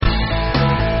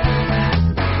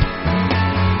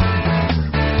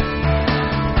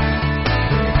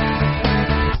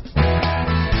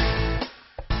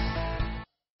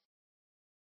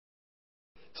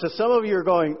So some of you are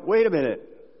going, wait a minute.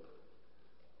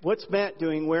 What's Matt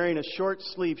doing wearing a short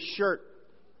sleeve shirt?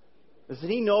 Doesn't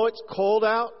he know it's cold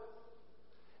out?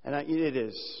 And it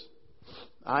is.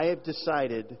 I have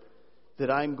decided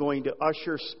that I'm going to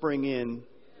usher spring in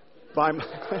by my...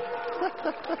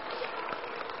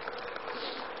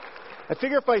 I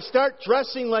figure if I start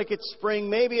dressing like it's spring,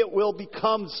 maybe it will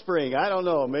become spring. I don't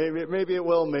know. Maybe it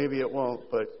will, maybe it won't.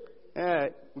 But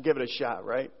we'll give it a shot,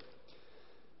 right?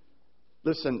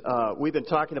 Listen, we've been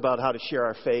talking about how to share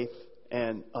our faith.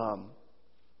 And I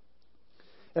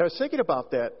was thinking about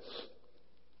that.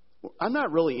 I'm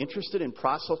not really interested in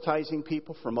proselytizing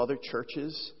people from other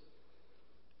churches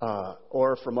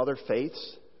or from other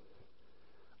faiths.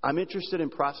 I'm interested in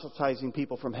proselytizing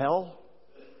people from hell.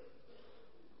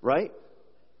 Right?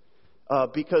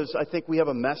 Because I think we have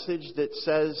a message that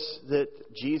says that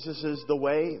Jesus is the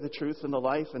way, the truth, and the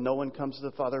life, and no one comes to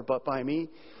the Father but by me.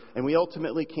 And we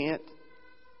ultimately can't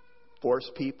force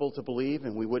people to believe,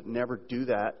 and we would never do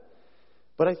that.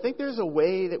 But I think there's a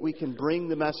way that we can bring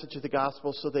the message of the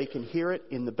gospel so they can hear it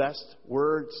in the best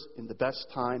words, in the best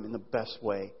time, in the best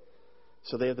way.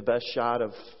 So they have the best shot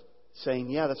of saying,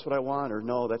 yeah, that's what I want, or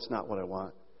no, that's not what I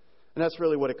want. And that's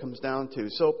really what it comes down to.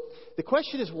 So the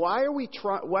question is, why are we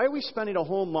spending a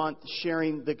whole month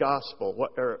sharing the gospel,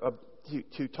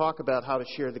 to talk about how to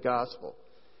share the gospel?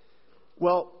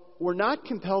 Well, we're not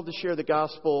compelled to share the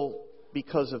gospel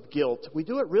because of guilt. We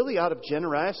do it really out of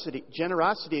generosity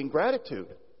and gratitude.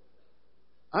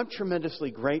 I'm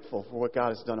tremendously grateful for what God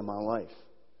has done in my life.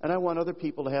 And I want other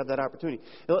people to have that opportunity.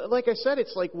 Like I said,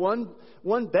 it's like one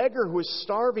beggar who was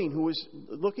starving, who was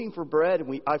looking for bread.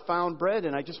 And I found bread,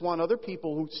 and I just want other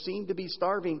people who seem to be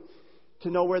starving to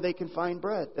know where they can find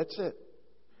bread. That's it.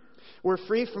 We're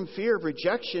free from fear of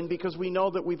rejection because we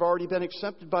know that we've already been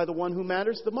accepted by the one who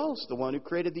matters the most, the one who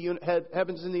created the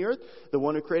heavens and the earth, the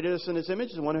one who created us in His image,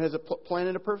 the one who has a plan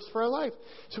and a purpose for our life.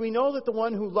 So we know that the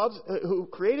one who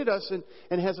created us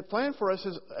and has a plan for us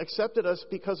has accepted us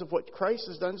because of what Christ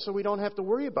has done, so we don't have to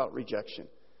worry about rejection,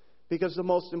 because the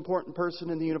most important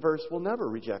person in the universe will never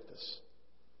reject us.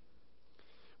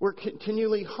 We're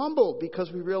continually humbled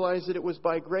because we realize that it was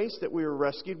by grace that we were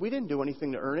rescued. We didn't do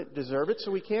anything to earn it, deserve it, so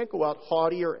we can't go out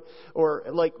haughty or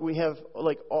like we have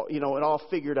it all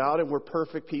figured out and we're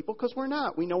perfect people, because we're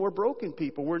not. We know we're broken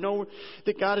people. We know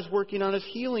that God is working on us,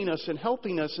 healing us and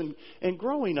helping us and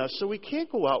growing us. So we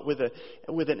can't go out with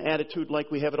an attitude like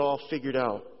we have it all figured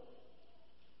out.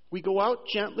 We go out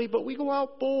gently, but we go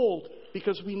out bold,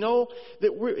 because we know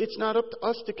that it's not up to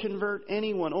us to convert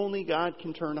anyone. Only God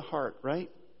can turn a heart, right?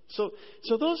 So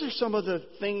those are some of the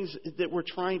things that we're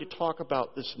trying to talk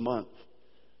about this month.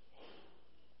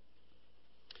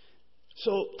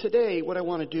 So today, what I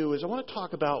want to do is I want to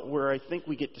talk about where I think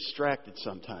we get distracted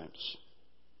sometimes.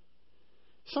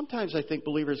 Sometimes I think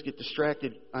believers get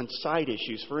distracted on side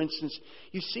issues. For instance,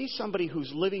 you see somebody who's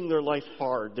living their life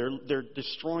hard. They're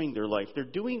destroying their life. They're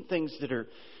doing things that are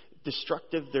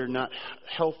destructive. They're not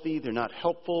healthy. They're not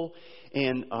helpful.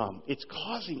 And it's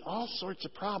causing all sorts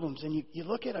of problems. And you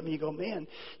look at them and you go, man,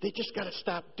 they just got to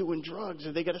stop doing drugs,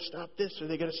 or they got to stop this, or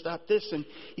they got to stop this. And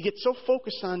you get so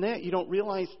focused on that, you don't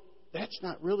realize that's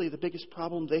not really the biggest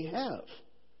problem they have.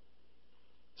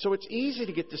 So it's easy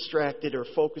to get distracted or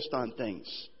focused on things.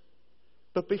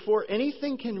 But before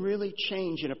anything can really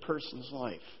change in a person's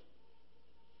life,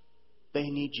 they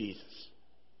need Jesus.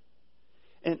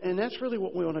 And that's really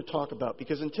what we want to talk about,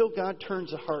 because until God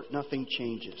turns a heart, nothing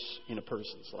changes in a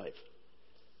person's life.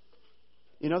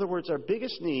 In other words, our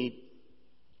biggest need,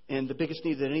 and the biggest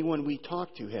need that anyone we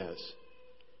talk to has,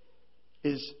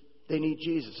 is they need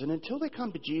Jesus. And until they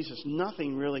come to Jesus,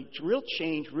 nothing really, real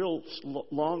change, real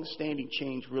long-standing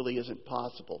change really isn't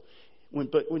possible.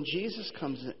 But when Jesus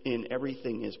comes in,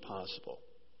 everything is possible.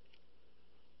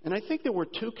 And I think that we're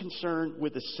too concerned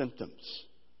with the symptoms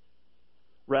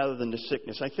rather than the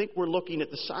sickness. I think we're looking at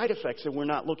the side effects and we're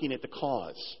not looking at the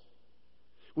cause.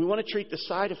 We want to treat the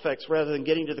side effects rather than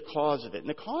getting to the cause of it. And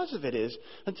the cause of it is,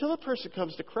 until a person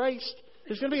comes to Christ,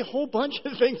 there's going to be a whole bunch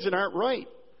of things that aren't right.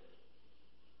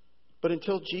 But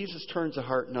until Jesus turns the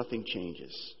heart, nothing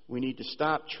changes. We need to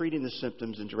stop treating the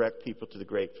symptoms and direct people to the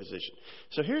great physician.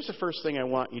 So here's the first thing I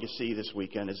want you to see this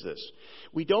weekend is this.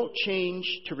 We don't change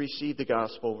to receive the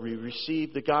gospel. We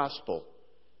receive the gospel,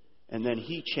 and then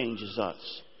He changes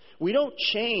us. We don't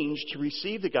change to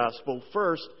receive the gospel.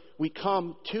 First, we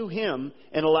come to Him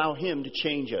and allow Him to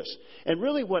change us. And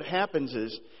really what happens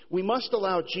is we must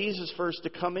allow Jesus first to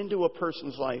come into a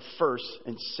person's life first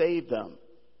and save them.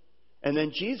 And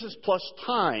then Jesus plus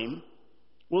time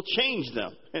will change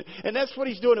them. And that's what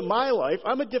he's doing in my life.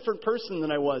 I'm a different person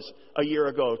than I was a year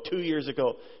ago, 2 years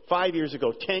ago, 5 years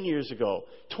ago, 10 years ago,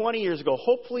 20 years ago.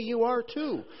 Hopefully you are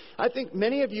too. I think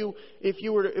many of you, if we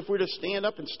were to stand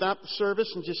up and stop the service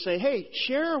and just say, hey,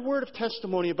 share a word of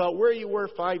testimony about where you were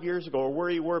 5 years ago or where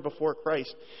you were before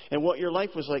Christ and what your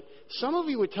life was like. Some of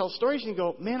you would tell stories and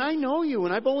go, man, I know you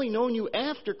and I've only known you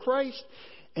after Christ.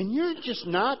 And you're just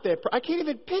not that. I can't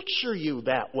even picture you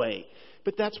that way.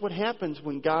 But that's what happens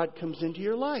when God comes into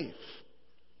your life.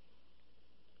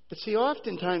 But see,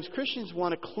 oftentimes Christians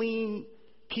want to clean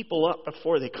people up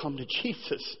before they come to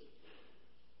Jesus.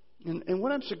 And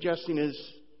what I'm suggesting is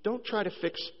don't try to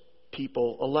fix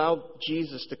people. Allow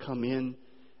Jesus to come in.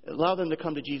 Allow them to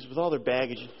come to Jesus with all their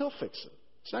baggage, and He'll fix them.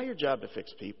 It's not your job to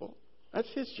fix people. That's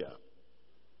His job.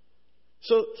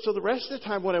 So the rest of the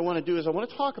time what I want to do is I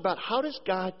want to talk about how does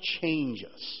God change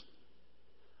us?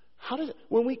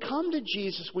 When we come to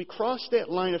Jesus, we cross that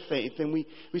line of faith and we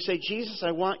say, Jesus,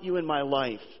 I want you in my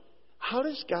life. How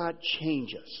does God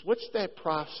change us? What's that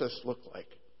process look like?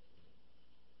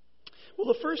 Well,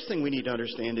 the first thing we need to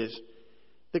understand is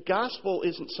the gospel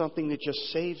isn't something that just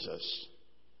saves us.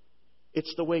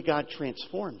 It's the way God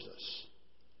transforms us.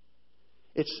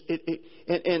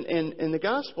 And the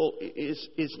gospel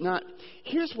is not.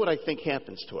 Here's what I think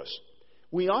happens to us.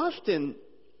 We often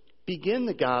begin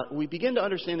to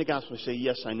understand the gospel. We say,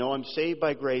 yes, I know I'm saved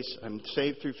by grace. I'm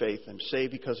saved through faith. I'm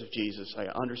saved because of Jesus. I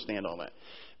understand all that.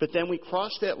 But then we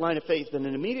cross that line of faith, and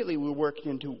then immediately we work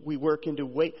into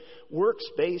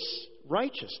works-based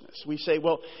righteousness. We say,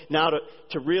 well, now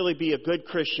to really be a good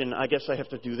Christian, I guess I have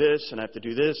to do this, and I have to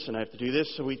do this, and I have to do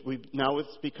this. So now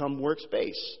it's become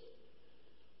works-based.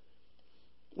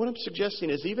 What I'm suggesting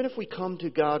is even if we come to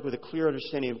God with a clear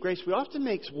understanding of grace, we often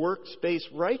make works-based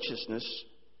righteousness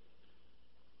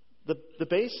the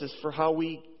basis for how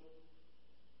we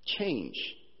change.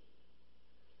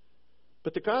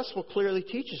 But the gospel clearly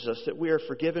teaches us that we are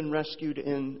forgiven, rescued,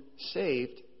 and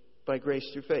saved by grace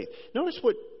through faith. Notice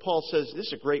what Paul says. This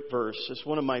is a great verse. It's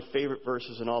one of my favorite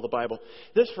verses in all the Bible.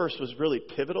 This verse was really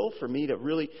pivotal for me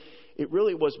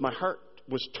my heart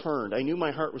was turned. I knew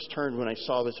my heart was turned when I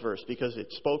saw this verse because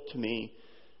it spoke to me.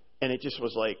 And it just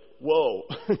was like, whoa.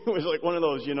 It was like one of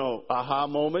those, aha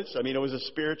moments. I mean, it was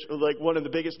like one of the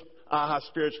biggest aha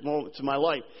spiritual moments in my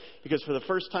life. Because for the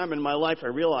first time in my life, I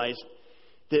realized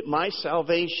that my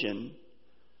salvation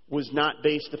was not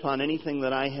based upon anything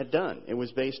that I had done. It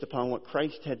was based upon what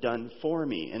Christ had done for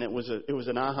me. And it was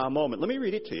an aha moment. Let me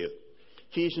read it to you.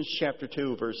 Ephesians chapter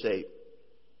 2, verse 8.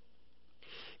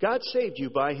 God saved you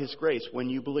by His grace when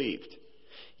you believed.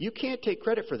 You can't take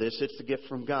credit for this. It's a gift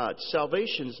from God.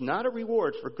 Salvation is not a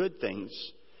reward for good things,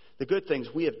 the good things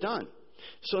we have done.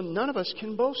 So none of us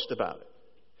can boast about it.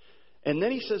 And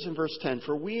then he says in verse 10,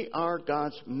 for we are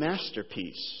God's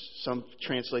masterpiece. Some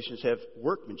translations have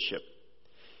workmanship.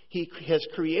 He has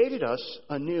created us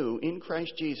anew in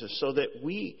Christ Jesus so that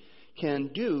we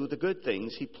can do the good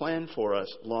things He planned for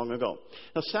us long ago.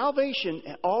 Now, salvation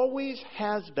always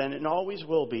has been and always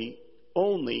will be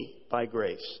only by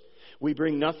grace. We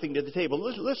bring nothing to the table.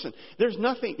 Listen, there's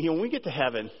nothing, when we get to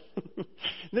heaven,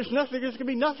 there's going to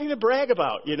be nothing to brag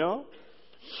about,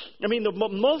 I mean, the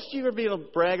most you're going to be able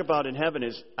to brag about in heaven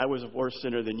is, I was a worse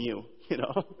sinner than you,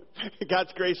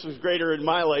 God's grace was greater in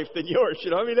my life than yours,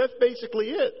 I mean, that's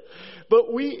basically it.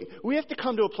 But we have to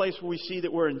come to a place where we see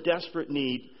that we're in desperate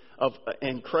need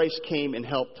and Christ came and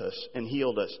helped us and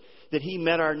healed us. That He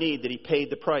met our need, that He paid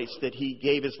the price, that He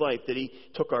gave His life, that He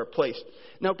took our place.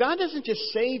 Now, God doesn't just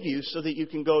save you so that you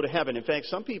can go to heaven. In fact,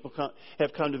 some people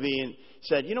have come to me and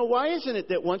said, why isn't it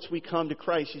that once we come to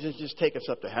Christ, He doesn't just take us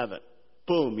up to heaven?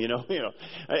 Boom,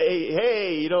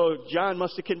 hey, John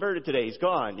must have converted today. He's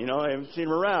gone, I haven't seen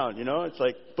him around, it's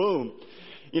like, boom.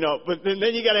 But then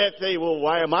you got to have to say, well,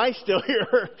 why am I still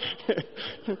here?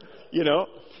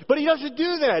 But He doesn't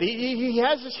do that. He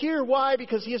has us here. Why?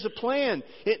 Because He has a plan.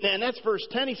 And that's verse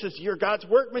 10. He says, you're God's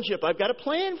workmanship. I've got a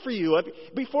plan for you.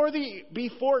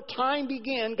 Before time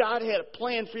began, God had a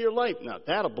plan for your life. Now,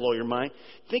 that'll blow your mind.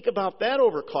 Think about that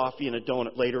over coffee and a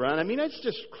donut later on. I mean, that's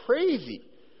just crazy.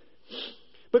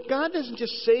 But God doesn't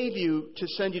just save you to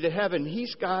send you to heaven.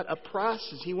 He's got a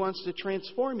process. He wants to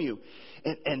transform you.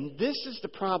 And this is the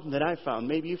problem that I found.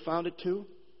 Maybe you found it too.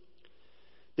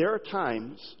 There are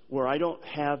times where I don't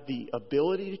have the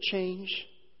ability to change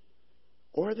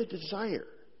or the desire.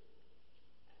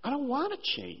 I don't want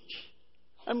to change.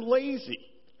 I'm lazy,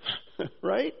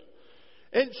 right?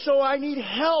 And so I need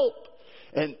help.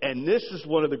 And this is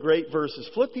one of the great verses,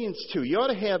 Philippians 2. You ought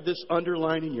to have this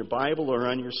underlined in your Bible or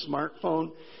on your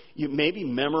smartphone. you maybe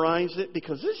memorize it,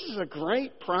 because this is a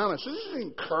great promise. This is an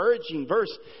encouraging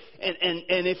verse.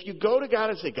 And if you go to God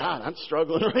and say, God, I'm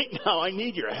struggling right now. I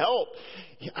need your help.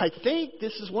 I think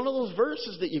this is one of those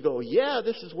verses that you go, yeah,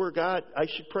 this is where God, I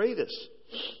should pray this.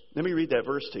 Let me read that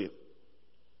verse to you.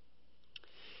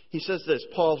 He says this,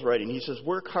 Paul's writing. He says,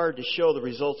 work hard to show the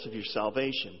results of your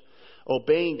salvation,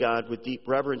 obeying God with deep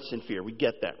reverence and fear. We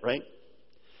get that, right?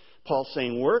 Paul's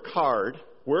saying, work hard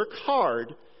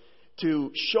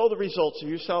to show the results of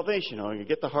your salvation. Oh, you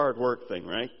get the hard work thing,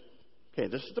 right? Okay,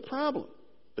 this is the problem.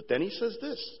 But then he says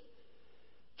this,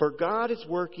 for God is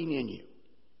working in you,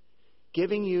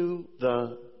 giving you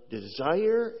the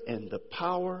desire and the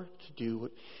power to do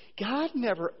it. God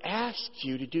never asks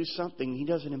you to do something He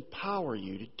doesn't empower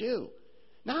you to do.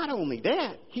 Not only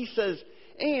that, He says,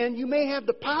 and you may have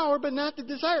the power but not the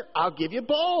desire. I'll give you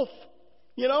both.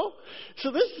 You know?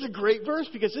 So this is a great verse,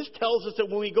 because this tells us that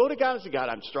when we go to God and say, God,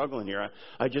 I'm struggling here.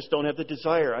 I just don't have the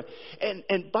desire.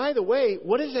 And by the way,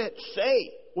 what does that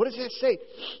say? What does that say?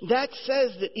 That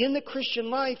says that in the Christian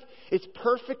life, it's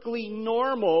perfectly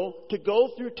normal to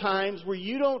go through times where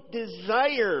you don't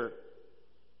desire.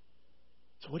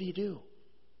 So what do?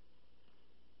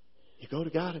 You go to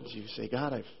God and you say,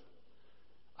 God,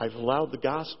 I've allowed the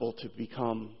gospel to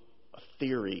become a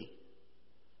theory.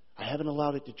 I haven't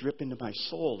allowed it to drip into my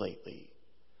soul lately.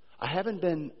 I haven't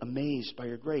been amazed by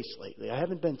your grace lately. I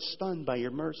haven't been stunned by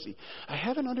your mercy. I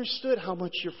haven't understood how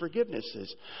much your forgiveness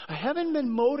is. I haven't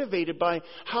been motivated by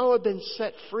how I've been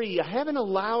set free. I haven't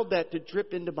allowed that to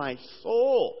drip into my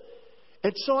soul.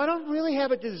 And so I don't really have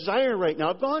a desire right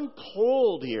now. I've gone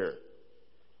cold here.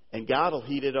 And God will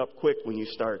heat it up quick when you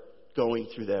start going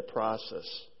through that process.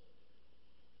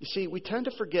 You see, we tend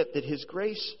to forget that His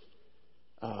grace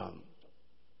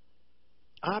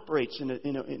operates in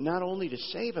not only to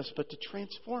save us, but to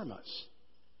transform us.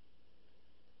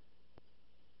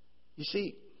 You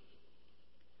see,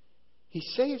 He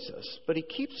saves us, but He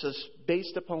keeps us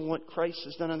based upon what Christ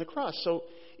has done on the cross. So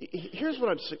here's what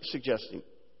I'm suggesting.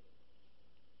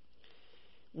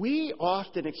 We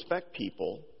often expect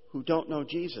people who don't know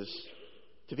Jesus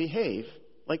to behave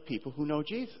like people who know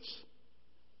Jesus.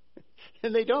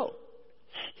 And they don't.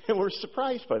 And we're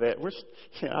surprised by that. We're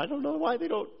saying, I don't know why they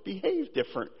don't behave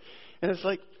different. And it's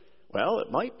like, well,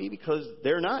 it might be because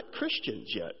they're not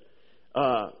Christians yet.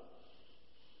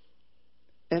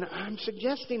 And I'm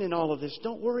suggesting in all of this,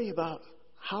 don't worry about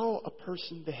how a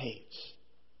person behaves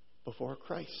before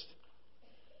Christ.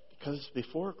 Because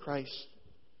before Christ,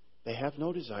 they have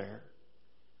no desire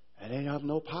and they have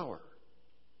no power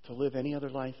to live any other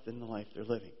life than the life they're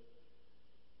living.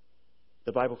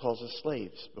 The Bible calls us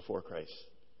slaves before Christ.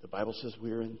 The Bible says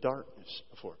we're in darkness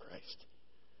before Christ.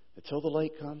 Until the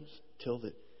light comes, until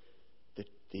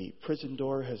the prison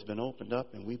door has been opened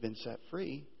up and we've been set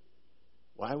free,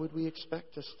 why would we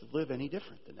expect us to live any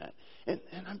different than that? And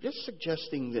I'm just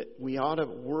suggesting that we ought to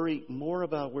worry more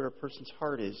about where a person's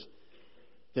heart is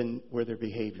than where their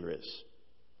behavior is.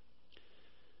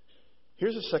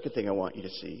 Here's the second thing I want you to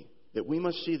see. That we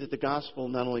must see that the gospel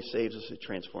not only saves us, it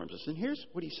transforms us. And here's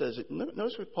what he says.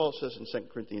 Notice what Paul says in 2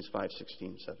 Corinthians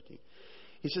 5:16, 17.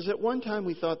 He says, at one time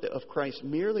we thought of Christ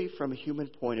merely from a human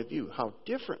point of view. How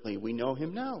differently we know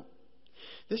Him now.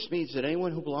 This means that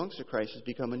anyone who belongs to Christ has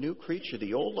become a new creature.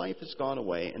 The old life has gone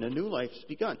away and a new life has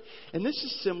begun. And this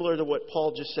is similar to what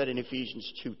Paul just said in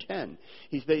Ephesians 2:10.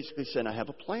 He's basically saying, I have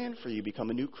a plan for you.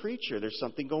 Become a new creature. There's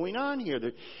something going on here.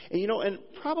 And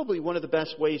probably one of the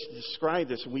best ways to describe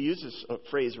this, and we use this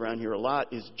phrase around here a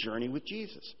lot, is journey with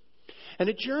Jesus. And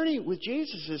a journey with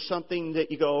Jesus is something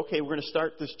that you go, okay, we're going to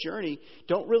start this journey.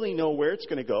 Don't really know where it's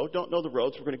going to go. Don't know the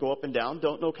roads we're going to go up and down.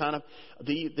 Don't know kind of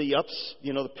the ups,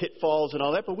 the pitfalls and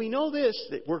all that. But we know this,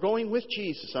 that we're going with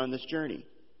Jesus on this journey.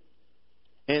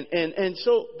 And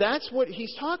so that's what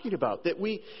he's talking about, that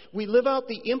we live out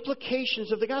the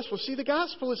implications of the gospel. See, the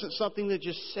gospel isn't something that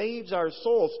just saves our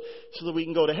souls so that we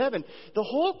can go to heaven. The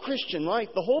whole Christian life,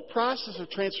 the whole process of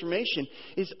transformation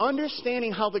is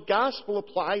understanding how the gospel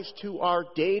applies to our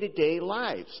day-to-day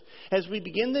lives. As we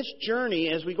begin this journey,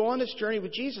 as we go on this journey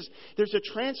with Jesus, there's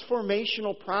a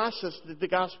transformational process that the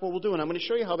gospel will do. And I'm going to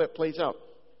show you how that plays out.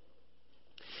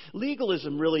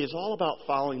 Legalism really is all about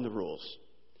following the rules.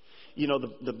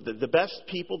 The best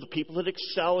people, the people that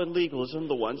excel in legalism,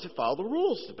 the ones that follow the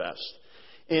rules the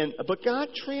best. But God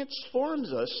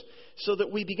transforms us so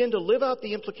that we begin to live out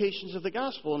the implications of the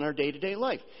gospel in our day-to-day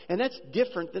life. And that's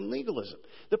different than legalism.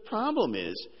 The problem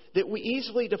is that we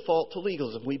easily default to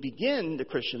legalism. We begin the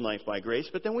Christian life by grace,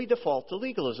 but then we default to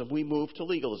legalism. We move to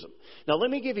legalism. Now, let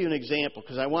me give you an example,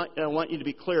 because I want you to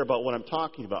be clear about what I'm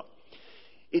talking about.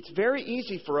 it's very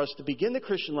easy for us to begin the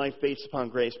Christian life based upon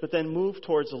grace, but then move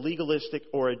towards a legalistic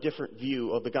or a different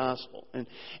view of the gospel. And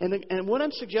what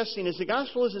I'm suggesting is the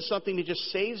gospel isn't something that just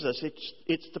saves us.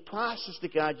 It's the process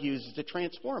that God uses to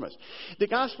transform us. The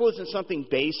gospel isn't something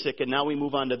basic, and now we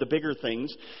move on to the bigger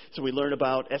things. So we learn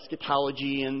about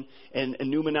eschatology and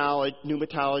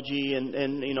pneumatology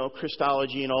and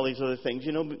Christology and all these other things.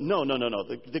 No.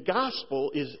 The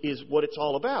gospel is what it's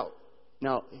all about.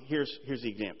 Now, here's the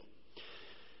example.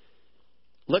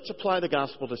 Let's apply the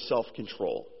gospel to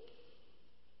self-control.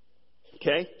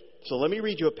 Okay? So let me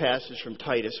read you a passage from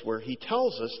Titus where he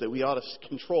tells us that we ought to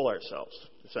control ourselves,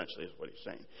 essentially is what he's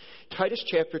saying. Titus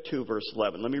chapter 2, verse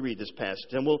 11. Let me read this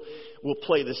passage, and we'll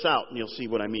play this out, and you'll see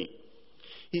what I mean.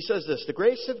 He says this, "The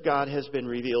grace of God has been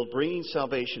revealed, bringing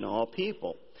salvation to all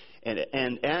people.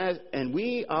 And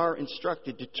we are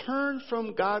instructed to turn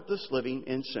from godless living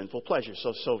and sinful pleasures."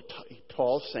 So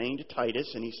Paul's saying to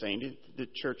Titus, and he's saying to the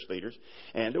church leaders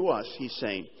and to us, he's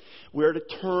saying, we're to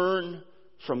turn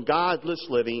from godless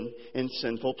living and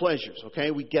sinful pleasures.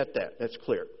 Okay, we get that. That's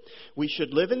clear. We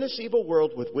should live in this evil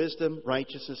world with wisdom,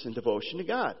 righteousness, and devotion to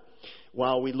God,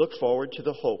 while we look forward to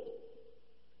the hope,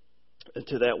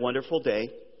 to that wonderful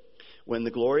day when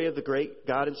the glory of the great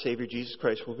God and Savior Jesus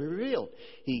Christ will be revealed.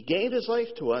 He gave His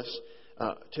life to us,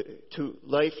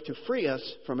 to free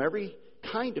us from every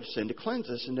kind of sin, to cleanse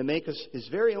us, and to make us His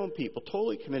very own people,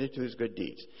 totally committed to His good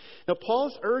deeds. Now,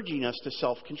 Paul's urging us to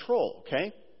self-control,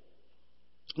 okay?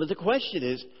 But the question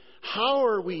is, how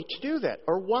are we to do that?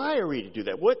 Or why are we to do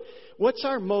that? What's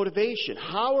our motivation?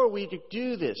 How are we to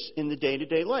do this in the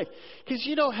day-to-day life? Because,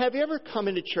 have you ever come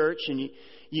into church and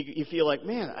you feel like,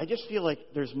 man, I just feel like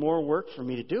there's more work for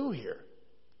me to do here.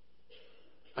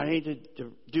 I need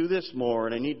to do this more,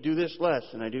 and I need to do this less,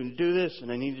 and I need to do this,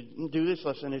 and I need to do this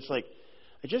less. And it's like,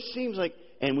 it just seems like,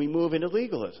 and we move into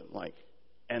legalism,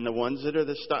 and the ones that are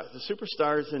the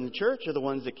superstars in the church are the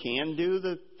ones that can do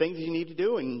the things you need to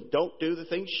do and don't do the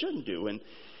things you shouldn't do.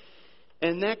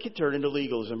 And that can turn into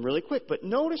legalism really quick. But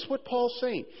notice what Paul's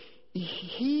saying.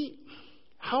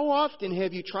 How often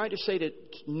have you tried to say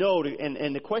no to,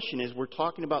 and the question is, we're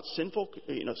talking about sinful,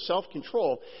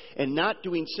 self-control and not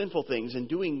doing sinful things and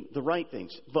doing the right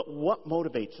things. But what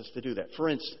motivates us to do that? For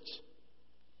instance,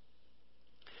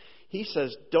 he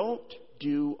says, don't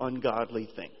do ungodly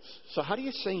things. So how do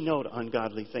you say no to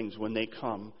ungodly things when they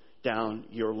come down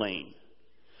your lane?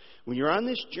 When you're on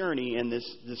this journey and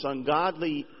this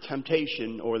ungodly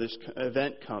temptation or this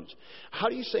event comes, how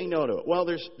do you say no to it? Well,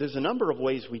 there's a number of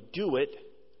ways we do it.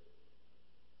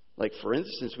 Like, for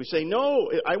instance, we say,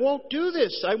 no, I won't do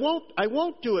this. I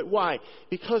won't do it. Why?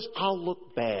 Because I'll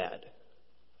look bad.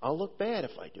 I'll look bad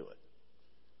if I do it.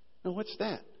 Now, what's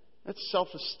that? That's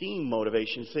self-esteem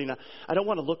motivation, saying, I don't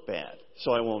want to look bad,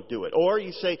 so I won't do it. Or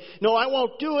you say, no, I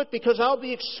won't do it because I'll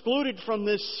be excluded from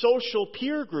this social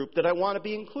peer group that I want to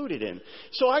be included in.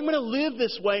 So I'm going to live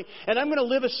this way, and I'm going to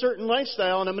live a certain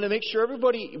lifestyle, and I'm going to make sure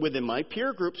everybody within my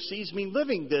peer group sees me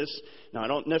living this. Now, I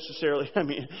don't necessarily,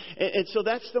 and so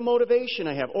that's the motivation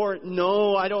I have. Or,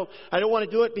 no, I don't want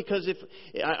to do it because if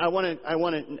I want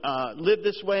to live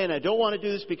this way, and I don't want to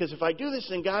do this because if I do this,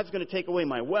 then God's going to take away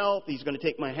my wealth. He's going to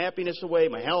take my happiness away,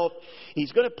 my health.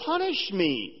 He's going to punish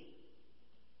me.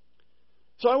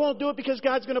 So I won't do it because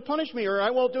God's going to punish me, or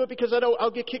I won't do it because I'll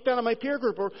get kicked out of my peer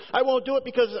group, or I won't do it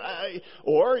because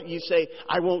or you say,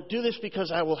 I won't do this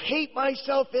because I will hate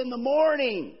myself in the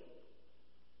morning.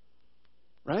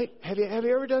 Right? Have you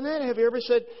ever done that? Have you ever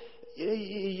said,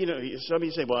 some of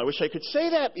you say, well, I wish I could say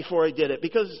that before I did it,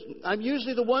 because I'm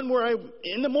usually the one where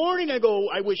in the morning I go,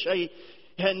 I wish I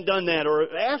hadn't done that,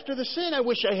 or after the sin, I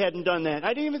wish I hadn't done that.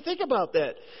 I didn't even think about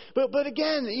that. But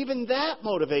again, even that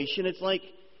motivation, it's like,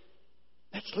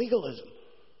 that's legalism.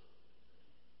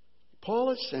 Paul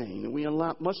is saying that we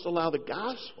must allow the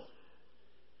gospel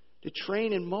to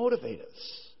train and motivate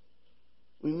us.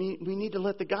 We need to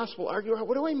let the gospel argue.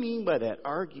 What do I mean by that?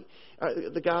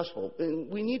 The gospel.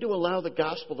 We need to allow the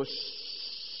gospel to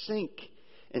sink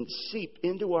and seep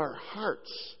into our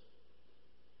hearts.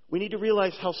 We need to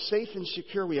realize how safe and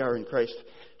secure we are in Christ,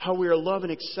 how we are loved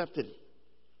and accepted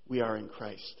we are in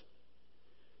Christ.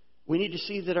 We need to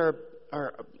see that our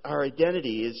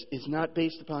identity is not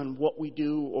based upon what we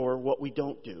do or what we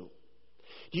don't do.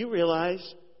 Do you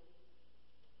realize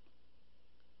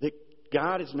that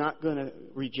God is not going to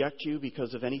reject you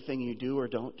because of anything you do or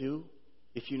don't do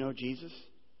if you know Jesus?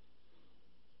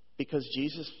 Because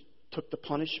Jesus took the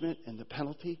punishment and the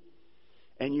penalty,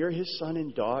 and you're His son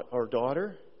and or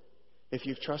daughter if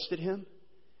you've trusted Him,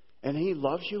 and He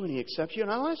loves you and He accepts you.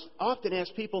 And I often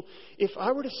ask people, if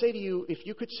I were to say to you, if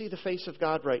you could see the face of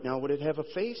God right now, would it have a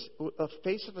face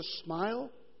of a smile?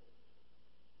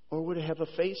 Or would it have a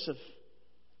face of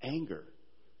anger?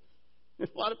 A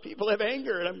lot of people have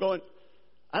anger, and I'm going,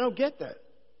 I don't get that.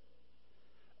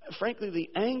 Frankly, the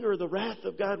anger, the wrath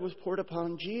of God was poured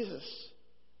upon Jesus.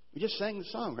 We just sang the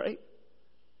song, right?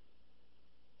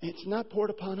 And it's not poured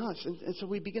upon us. And so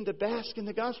we begin to bask in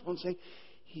the gospel and say,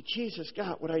 Jesus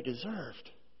got what I deserved.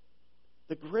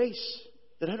 The grace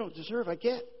that I don't deserve, I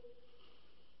get.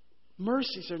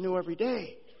 Mercies are new every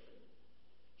day.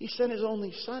 He sent His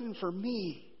only Son for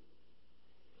me.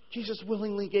 Jesus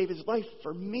willingly gave His life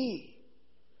for me.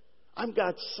 I'm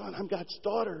God's son. I'm God's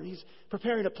daughter. He's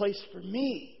preparing a place for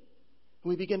me. And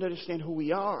we begin to understand who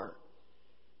we are.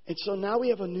 And so now we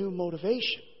have a new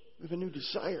motivation. We have a new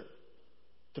desire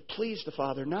to please the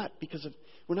Father, not because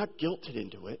we're not guilted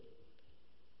into it,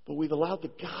 but we've allowed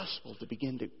the gospel to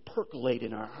begin to percolate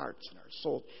in our hearts and our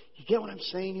souls. You get what I'm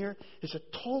saying here? It's a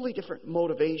totally different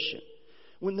motivation.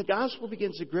 When the gospel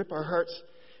begins to grip our hearts,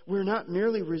 we're not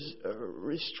merely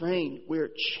restrained,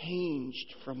 we're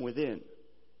changed from within.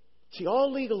 See,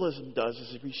 all legalism does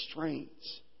is it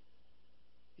restrains.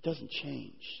 It doesn't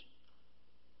change.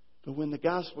 But when the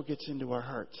gospel gets into our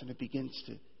hearts and it begins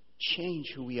to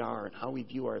change who we are and how we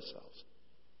view ourselves,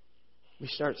 we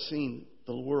start seeing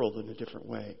the world in a different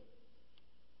way.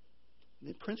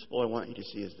 The principle I want you to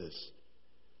see is this.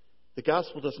 The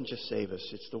gospel doesn't just save us,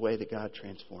 it's the way that God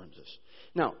transforms us.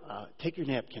 Now, take your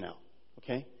napkin out,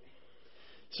 okay?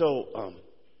 So,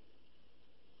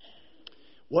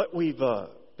 what we've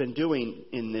been doing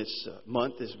in this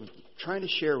month is we're trying to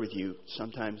share with you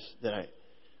sometimes that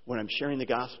when I'm sharing the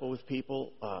gospel with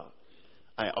people,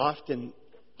 I often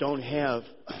don't have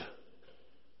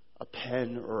a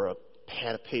pen or a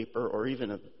pad of paper or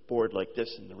even a board like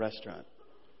this in the restaurant.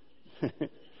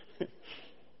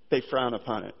 They frown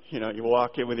upon it. You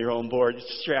walk in with your own board,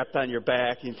 it's strapped on your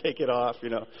back, you take it off,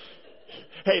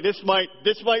 Hey, this might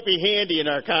be handy in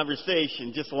our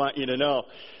conversation, just want you to know.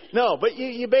 No, but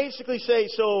you basically say,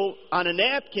 so on a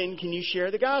napkin, can you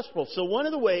share the gospel? So one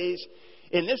of the ways,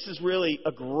 and this is really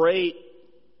a great,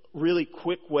 really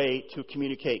quick way to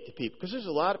communicate to people, because there's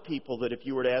a lot of people that if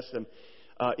you were to ask them,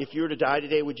 if you were to die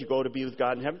today, would you go to be with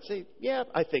God in heaven? Say, yeah,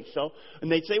 I think so. And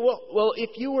they'd say, well,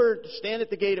 if you were to stand at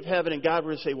the gate of heaven and God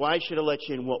were to say, why should I let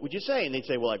you in? What would you say? And they'd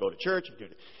say, well, I go to church.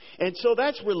 And so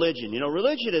that's religion.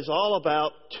 Religion is all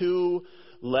about two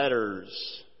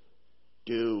letters.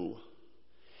 Do.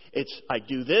 It's, I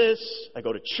do this, I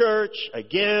go to church, I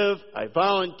give, I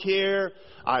volunteer,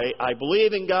 I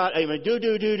believe in God, I do.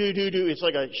 It's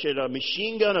like a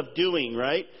machine gun of doing,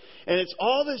 right? And it's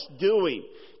all this doing.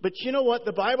 But you know what?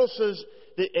 The Bible says,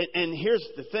 that, and here's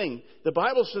the thing. The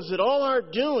Bible says that all our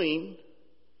doing,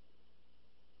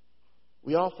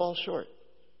 we all fall short.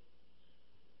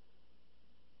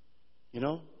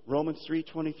 Romans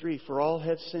 3:23, for all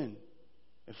have sinned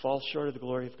and fall short of the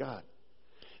glory of God.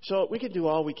 So we can do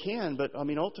all we can, but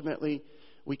ultimately,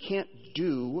 we can't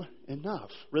do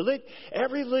enough.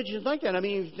 Every religion is like that.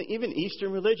 Even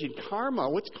Eastern religion, karma.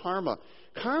 What's karma?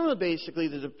 Karma basically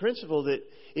is the principle that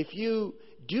if you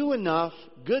do enough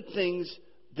good things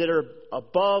that are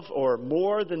above or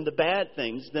more than the bad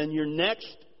things, then your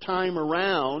next time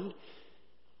around,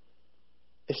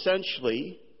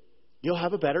 essentially, you'll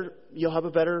have a better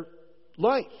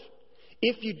life.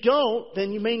 If you don't,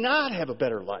 then you may not have a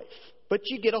better life. But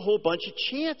you get a whole bunch of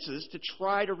chances to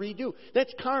try to redo.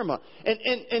 That's karma. And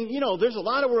there's a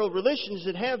lot of world religions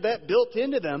that have that built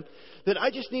into them, that I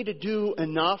just need to do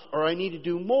enough or I need to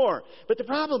do more. But the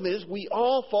problem is we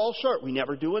all fall short. We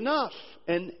never do enough.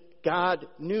 And God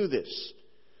knew this.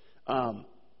 And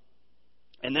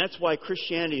that's why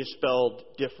Christianity is spelled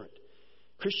different.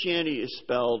 Christianity is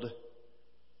spelled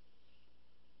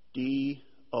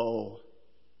D-O-N-E.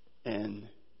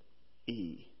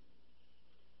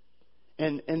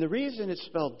 And the reason it's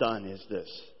spelled done is this.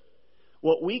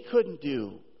 What we couldn't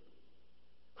do,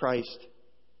 Christ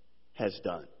has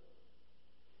done.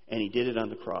 And He did it on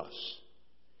the cross.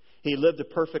 He lived a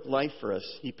perfect life for us.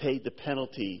 He paid the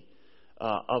penalty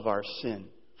of our sin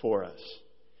for us.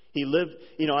 He lived,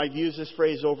 I've used this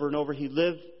phrase over and over. He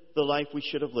lived the life we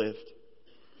should have lived.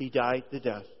 He died the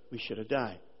death we should have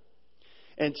died.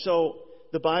 And so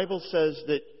the Bible says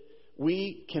that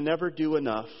we can never do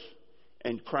enough,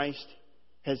 and Christ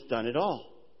has done it all.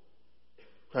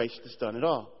 Christ has done it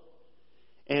all.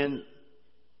 And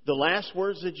the last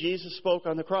words that Jesus spoke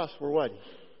on the cross were what?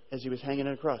 As He was hanging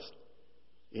on the cross.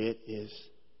 It is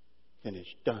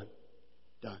finished. Done.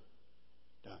 Done.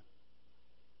 Done.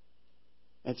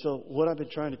 And so what I've been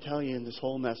trying to tell you in this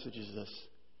whole message is this.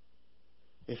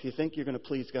 If you think you're going to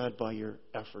please God by your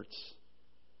efforts,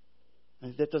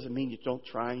 and that doesn't mean you don't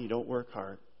try and you don't work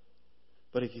hard.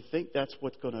 But if you think that's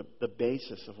the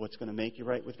basis of what's going to make you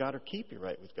right with God or keep you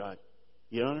right with God,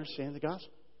 you don't understand the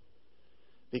gospel.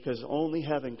 Because only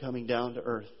heaven coming down to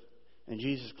earth and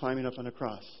Jesus climbing up on the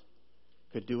cross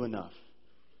could do enough.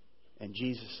 And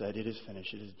Jesus said, "It is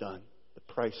finished. It is done. The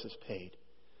price is paid.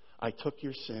 I took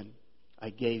your sin.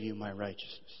 I gave you my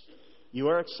righteousness." You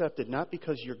are accepted not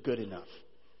because you're good enough.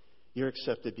 You're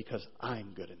accepted because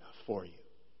I'm good enough for you.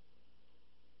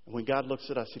 And when God looks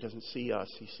at us, He doesn't see us.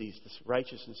 He sees the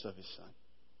righteousness of His Son.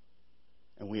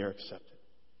 And we are accepted.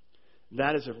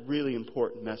 That is a really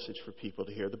important message for people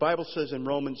to hear. The Bible says in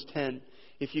Romans 10,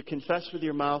 if you confess with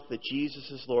your mouth that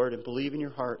Jesus is Lord and believe in your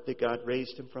heart that God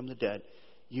raised Him from the dead,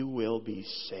 you will be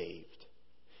saved.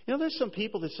 You know, there's some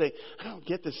people that say, I don't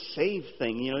get the save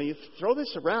thing. You know, you throw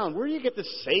this around. Where do you get the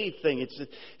save thing? It's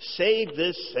save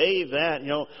this, save that. You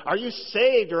know, are you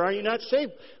saved or are you not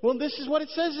saved? Well, this is what it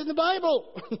says in the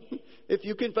Bible. If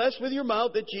you confess with your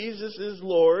mouth that Jesus is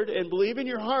Lord and believe in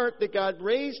your heart that God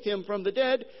raised Him from the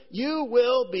dead, you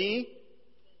will be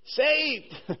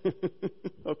saved.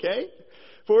 Okay?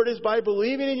 For it is by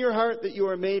believing in your heart that you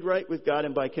are made right with God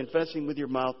and by confessing with your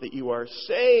mouth that you are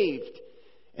saved.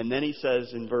 And then he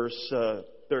says in verse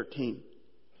 13,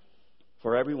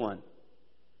 for everyone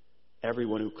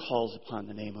who calls upon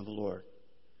the name of the Lord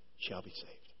shall be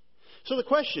saved. So the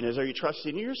question is, are you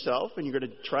trusting in yourself and you're going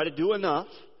to try to do enough?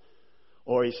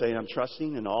 Or are you saying, I'm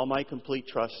trusting and all my complete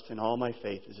trust and all my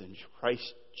faith is in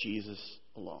Christ Jesus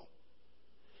alone?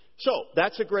 So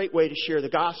that's a great way to share the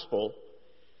gospel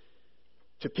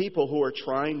to people who are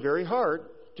trying very hard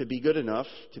to be good enough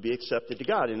to be accepted to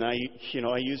God. And I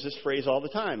use this phrase all the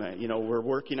time. We're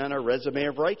working on our resume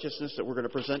of righteousness that we're going to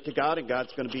present to God, and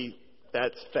God's going to be,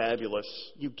 that's fabulous.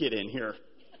 You get in here,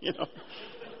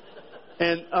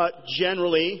 And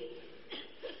generally,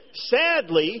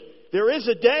 sadly, there is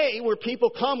a day where people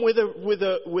come with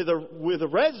a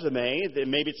resume that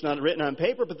maybe it's not written on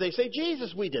paper, but they say,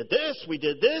 Jesus, we did this, we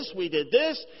did this, we did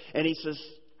this, and He says,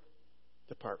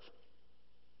 depart from me.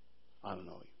 I don't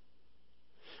know you.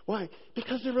 Why?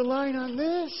 Because they're relying on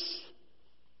this,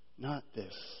 not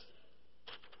this.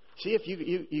 See, if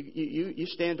you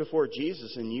stand before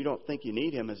Jesus and you don't think you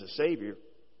need Him as a Savior,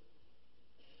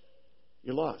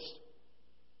 you're lost.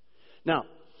 Now,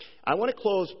 I want to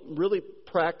close really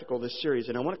practical this series,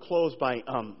 and I want to close by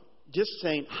just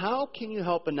saying, how can you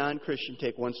help a non-Christian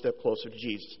take one step closer to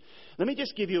Jesus? Let me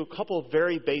just give you a couple of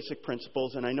very basic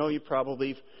principles, and I know you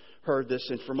probably heard this,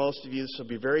 and for most of you this will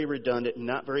be very redundant and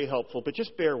not very helpful, but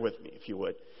just bear with me if you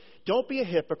would. Don't be a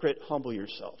hypocrite, humble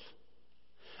yourself.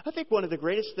 I think one of the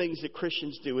greatest things that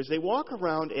Christians do is they walk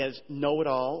around as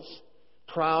know-it-alls,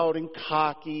 proud and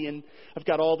cocky, and I've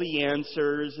got all the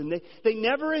answers, and they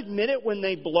never admit it when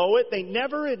they blow it. They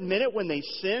never admit it when they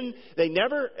sin. They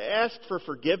never ask for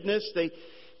forgiveness.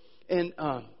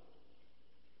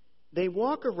 They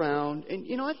walk around,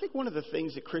 and I think one of the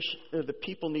things that the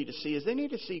people need to see is they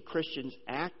need to see Christians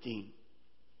acting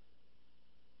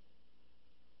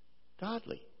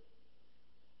godly,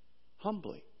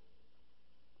 humbly,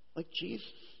 like Jesus.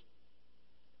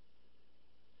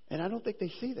 And I don't think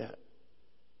they see that.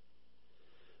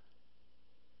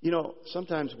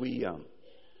 Sometimes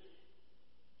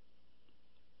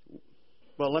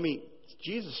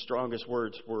Jesus' strongest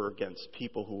words were against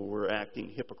people who were acting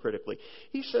hypocritically.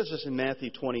 He says this in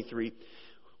Matthew 23,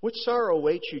 "What sorrow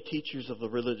awaits you, teachers of the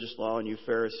religious law, and you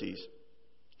Pharisees,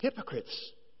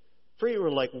 hypocrites! For you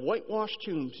are like whitewashed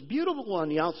tombs, beautiful on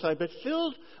the outside, but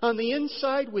filled on the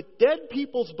inside with dead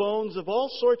people's bones of all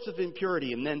sorts of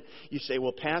impurity." And then you say,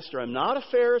 well, Pastor, I'm not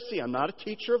a Pharisee. I'm not a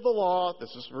teacher of the law. This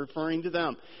is referring to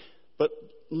them. But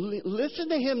listen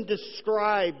to him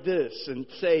describe this and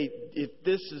say, if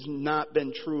this has not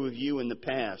been true of you in the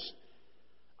past,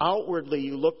 outwardly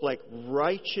you look like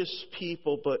righteous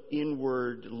people, but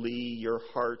inwardly your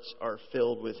hearts are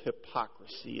filled with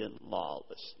hypocrisy and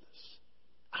lawlessness.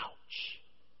 Ouch.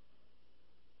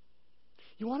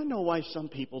 You want to know why some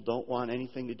people don't want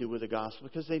anything to do with the gospel?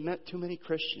 Because they met too many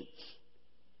Christians.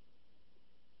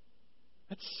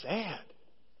 That's sad.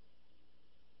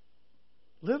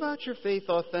 Live out your faith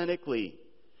authentically.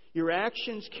 Your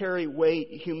actions carry weight.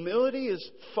 Humility is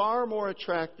far more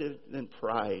attractive than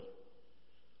pride.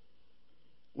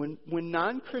 When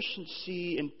non-Christians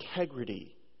see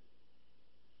integrity,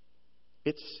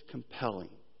 it's compelling.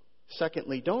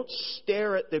 Secondly, don't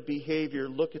stare at their behavior,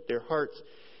 look at their hearts.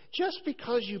 Just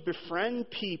because you befriend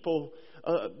people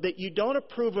that you don't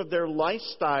approve of their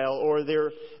lifestyle or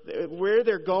where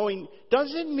they're going,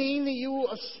 doesn't mean that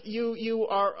you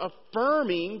are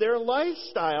affirming their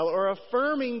lifestyle or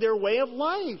affirming their way of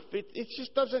life. It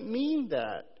just doesn't mean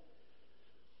that.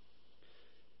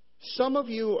 Some of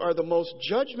you are the most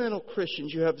judgmental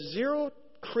Christians. You have zero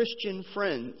Christian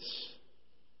friends.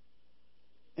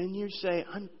 And you say,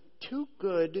 I'm too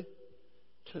good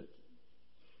to...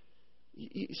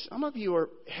 Some of you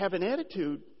have an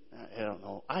attitude...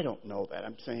 I don't know that.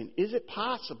 I'm saying, is it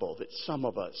possible that some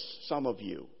of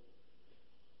you,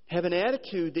 have an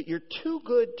attitude that you're too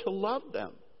good to love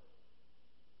them?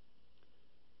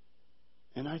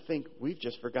 And I think we've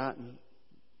just forgotten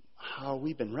how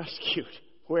we've been rescued,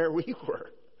 where we were,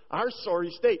 our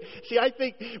sorry state. See, I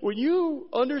think when you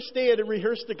understand and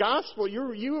rehearse the gospel,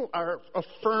 you are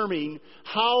affirming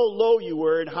how low you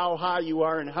were and how high you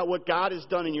are and what God has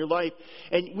done in your life.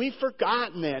 And we've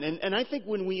forgotten that. And I think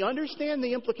when we understand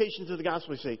the implications of the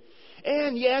gospel, we say,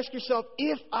 and you ask yourself,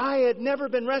 if I had never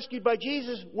been rescued by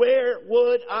Jesus, where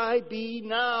would I be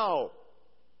now?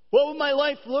 What would my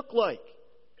life look like?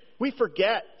 We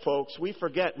forget, folks. We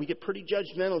forget. We get pretty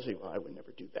judgmental. Say, well, I would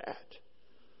never do that.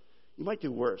 You might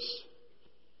do worse.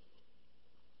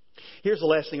 Here's the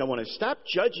last thing I want to stop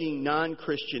judging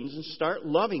non-Christians and start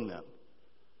loving them.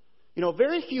 You know,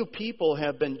 very few people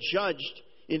have been judged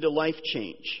into life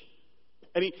change.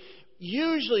 I mean,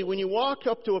 usually when you walk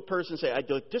up to a person and say, I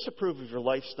disapprove of your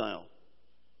lifestyle,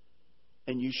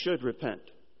 and you should repent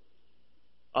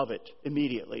of it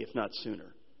immediately, if not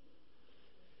sooner.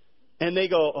 And they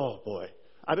go, oh boy,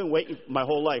 I've been waiting my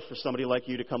whole life for somebody like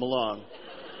you to come along.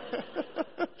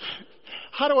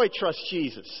 How do I trust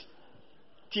Jesus?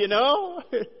 Do you know?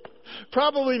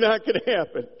 Probably not going to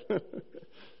happen.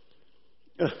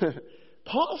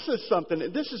 Paul says something,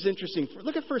 and this is interesting.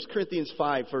 Look at 1 Corinthians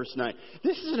 5, verse 9.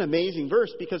 This is an amazing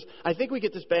verse because I think we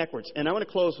get this backwards. And I want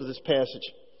to close with this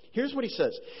passage. Here's what he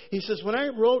says. He says, when I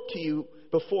wrote to you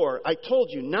before, I told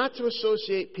you not to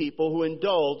associate people who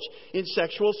indulge in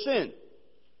sexual sin.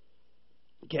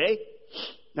 Okay?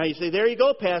 Now you say, there you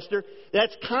go, Pastor.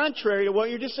 That's contrary to what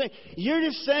you're just saying. You're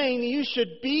just saying that you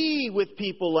should be with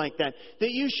people like that.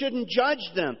 That you shouldn't judge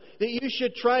them. That you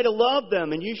should try to love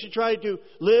them. And you should try to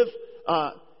live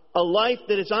a life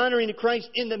that is honoring to Christ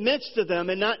in the midst of them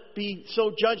and not be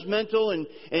so judgmental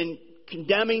and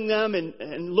condemning them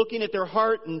and looking at their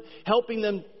heart and helping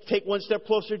them take one step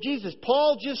closer to Jesus.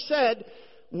 Paul just said,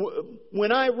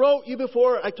 when I wrote you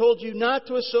before, I told you not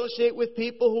to associate with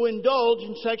people who indulge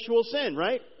in sexual sin,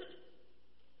 right?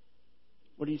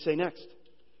 What do you say next?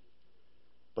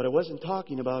 But I wasn't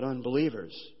talking about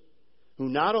unbelievers who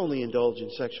not only indulge in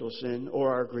sexual sin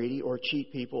or are greedy or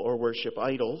cheat people or worship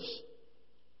idols.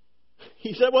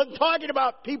 He said, I wasn't talking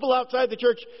about people outside the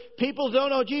church. People who don't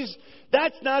know Jesus.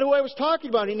 That's not who I was talking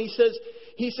about. And he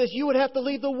says you would have to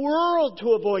leave the world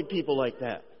to avoid people like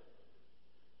that.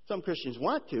 Some Christians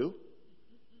want to.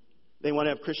 They want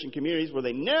to have Christian communities where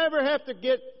they never have to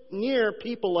get near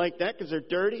people like that because they're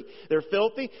dirty, they're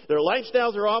filthy, their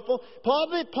lifestyles are awful.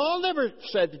 Paul never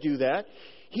said to do that.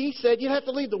 He said you have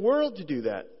to leave the world to do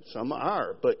that. Some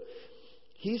are, but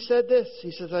he said this.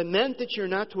 He says, I meant that you're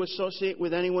not to associate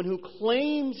with anyone who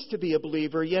claims to be a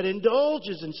believer yet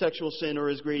indulges in sexual sin or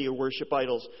is greedy or worship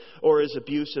idols or is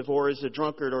abusive or is a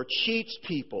drunkard or cheats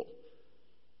people.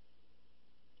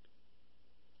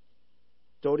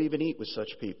 Don't even eat with such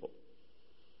people.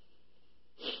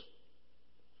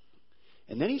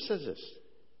 And then he says this.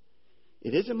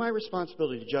 It isn't my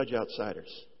responsibility to judge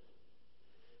outsiders.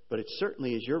 But it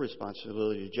certainly is your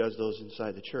responsibility to judge those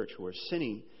inside the church who are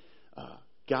sinning.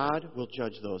 God will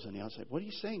judge those on the outside. What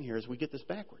he's saying here is we get this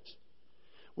backwards.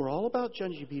 We're all about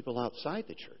judging people outside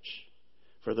the church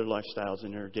for their lifestyles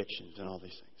and their addictions and all these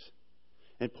things.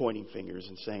 And pointing fingers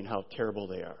and saying how terrible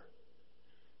they are.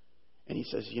 And he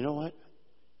says, you know what?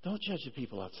 Don't judge the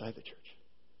people outside the church.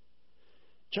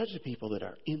 Judge the people that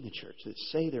are in the church, that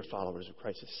say they're followers of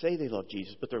Christ, that say they love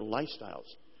Jesus, but their lifestyles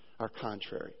are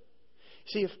contrary.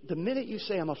 See, if the minute you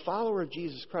say, I'm a follower of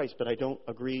Jesus Christ, but I don't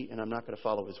agree and I'm not going to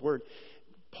follow his word,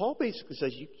 Paul basically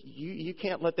says you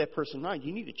can't let that person ride.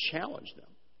 You need to challenge them.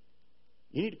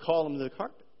 You need to call them to the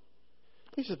carpet.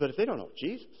 He says, but if they don't know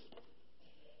Jesus,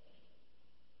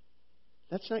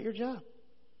 that's not your job.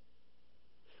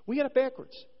 We got it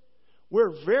backwards.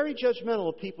 We're very judgmental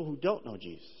of people who don't know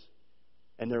Jesus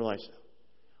and their lifestyle.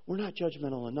 We're not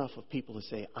judgmental enough of people who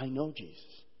say, I know Jesus,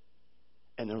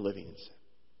 and they're living in sin.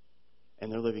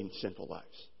 And they're living sinful lives.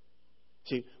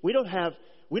 See, we don't have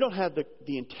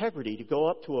the integrity to go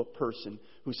up to a person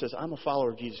who says, I'm a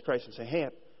follower of Jesus Christ, and say, hey,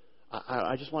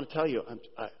 I just want to tell you,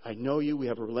 I know you, we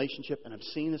have a relationship, and I'm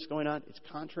seeing this going on. It's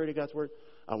contrary to God's word.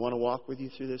 I want to walk with you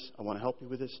through this. I want to help you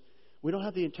with this. We don't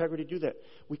have the integrity to do that.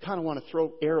 We kind of want to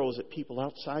throw arrows at people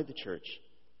outside the church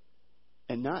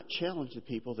and not challenge the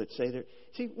people that say they're...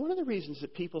 See, one of the reasons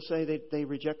that people say they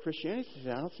reject Christianity is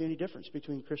I don't see any difference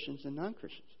between Christians and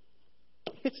non-Christians.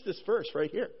 It's this verse right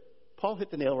here. Paul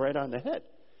hit the nail right on the head.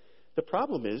 The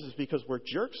problem is because we're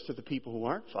jerks to the people who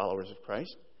aren't followers of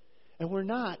Christ, and we're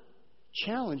not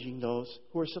challenging those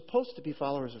who are supposed to be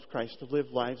followers of Christ to live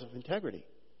lives of integrity.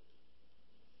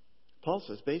 Paul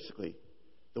says basically,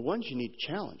 the ones you need to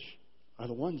challenge are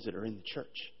the ones that are in the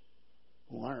church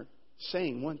who aren't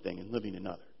saying one thing and living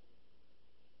another.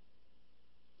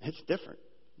 It's different.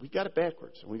 We've got it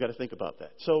backwards, and we've got to think about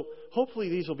that. So hopefully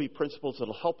these will be principles that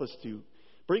will help us to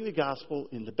bring the gospel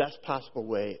in the best possible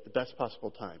way at the best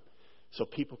possible time so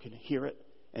people can hear it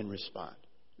and respond.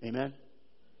 Amen?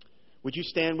 Would you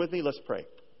stand with me? Let's pray.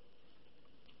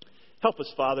 Help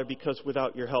us, Father, because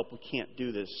without your help we can't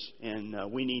do this,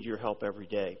 and we need your help every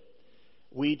day.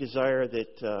 We desire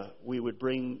that we would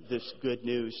bring this good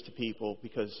news to people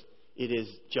because it is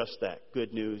just that,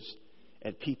 good news,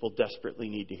 and people desperately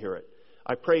need to hear it.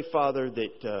 I pray, Father,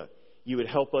 that you would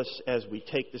help us as we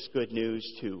take this good news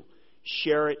to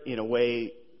share it in a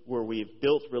way where we've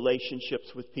built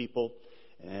relationships with people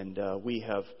and we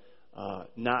have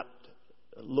not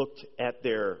looked at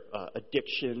their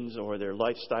addictions or their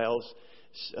lifestyles,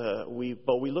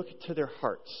 but we look to their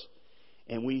hearts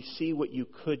and we see what you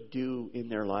could do in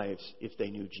their lives if they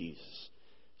knew Jesus.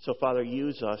 So, Father,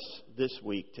 use us this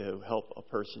week to help a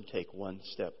person take one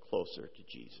step closer to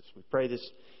Jesus. We pray this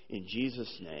in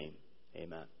Jesus' name.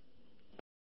 Amen.